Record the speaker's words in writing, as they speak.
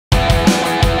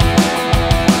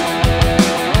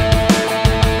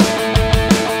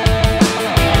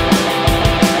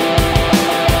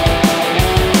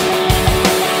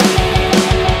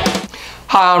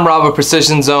I'm Rob of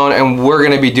Precision Zone, and we're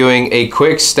going to be doing a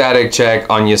quick static check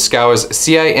on Yaskawa's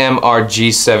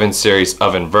CIMR-G7 series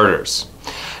of inverters.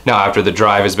 Now, after the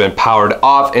drive has been powered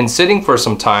off and sitting for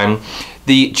some time,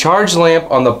 the charge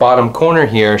lamp on the bottom corner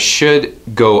here should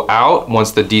go out once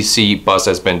the DC bus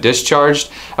has been discharged,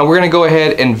 and we're going to go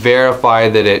ahead and verify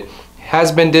that it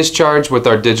has been discharged with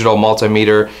our digital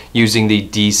multimeter using the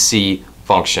DC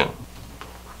function.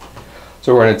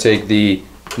 So we're going to take the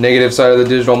negative side of the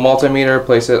digital multimeter,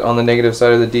 place it on the negative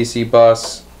side of the DC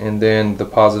bus, and then the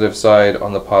positive side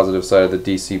on the positive side of the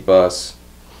DC bus.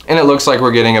 And it looks like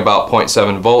we're getting about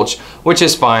 0.7 volts, which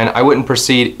is fine. I wouldn't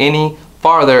proceed any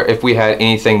farther if we had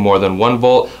anything more than 1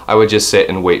 volt. I would just sit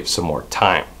and wait some more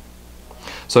time.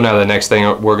 So now the next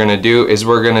thing we're going to do is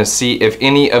we're going to see if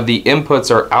any of the inputs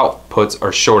or outputs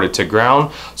are shorted to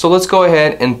ground. So let's go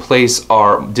ahead and place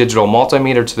our digital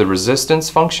multimeter to the resistance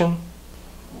function.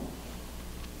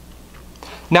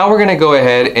 Now we're going to go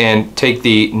ahead and take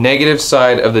the negative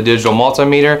side of the digital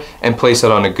multimeter and place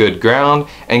it on a good ground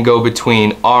and go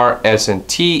between R, S, and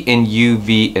T and U,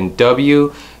 V, and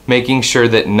W, making sure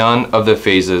that none of the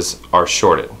phases are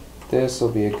shorted. This will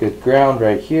be a good ground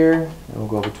right here. And we'll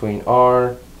go between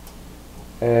R,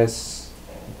 S,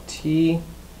 T,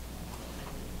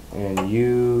 and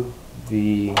U,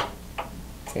 V,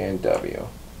 and W.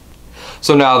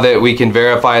 So now that we can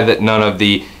verify that none of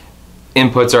the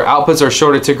inputs or outputs are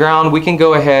shorted to ground, we can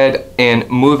go ahead and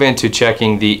move into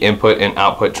checking the input and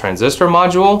output transistor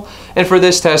module. And for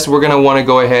this test, we're going to want to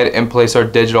go ahead and place our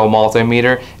digital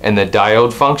multimeter in the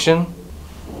diode function.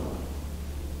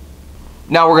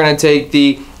 Now we're going to take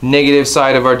the negative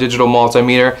side of our digital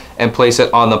multimeter and place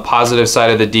it on the positive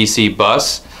side of the DC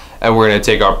bus. And we're going to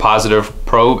take our positive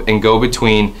probe and go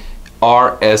between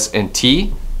R, S, and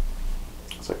T.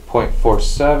 It's like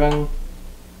 0.47,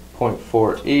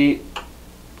 0.48,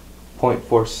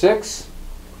 0.46.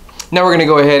 Now we're going to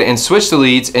go ahead and switch the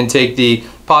leads and take the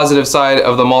positive side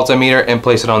of the multimeter and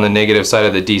place it on the negative side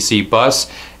of the DC bus,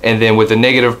 and then with the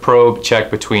negative probe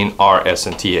check between R, S,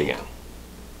 and T again.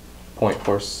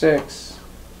 0.46,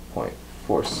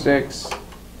 0.46,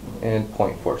 and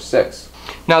 0.46.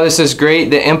 Now this is great.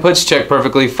 The inputs check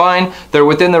perfectly fine. They're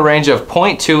within the range of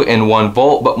 0.2 and 1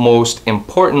 volt, but most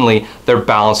importantly, they're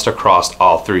balanced across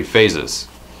all 3 phases.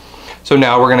 So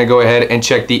now we're going to go ahead and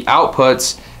check the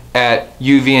outputs at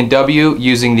U, V, and W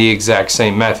using the exact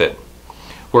same method.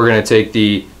 We're going to take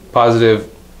the positive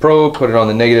probe, put it on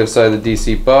the negative side of the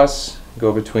DC bus,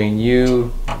 go between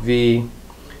U, V,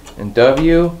 and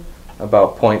W,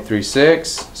 about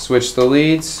 0.36, switch the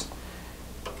leads,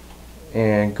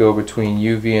 and go between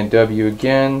U, V, and W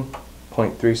again,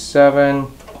 0.37,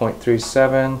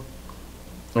 0.37,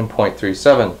 and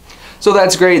 0.37. So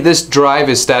that's great. This drive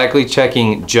is statically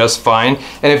checking just fine.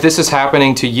 And if this is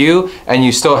happening to you and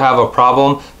you still have a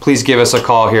problem, please give us a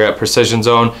call here at Precision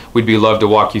Zone. We'd be love to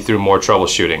walk you through more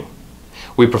troubleshooting.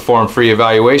 We perform free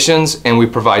evaluations and we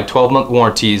provide 12-month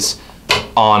warranties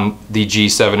on the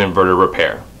G7 inverter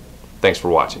repair. Thanks for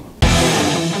watching.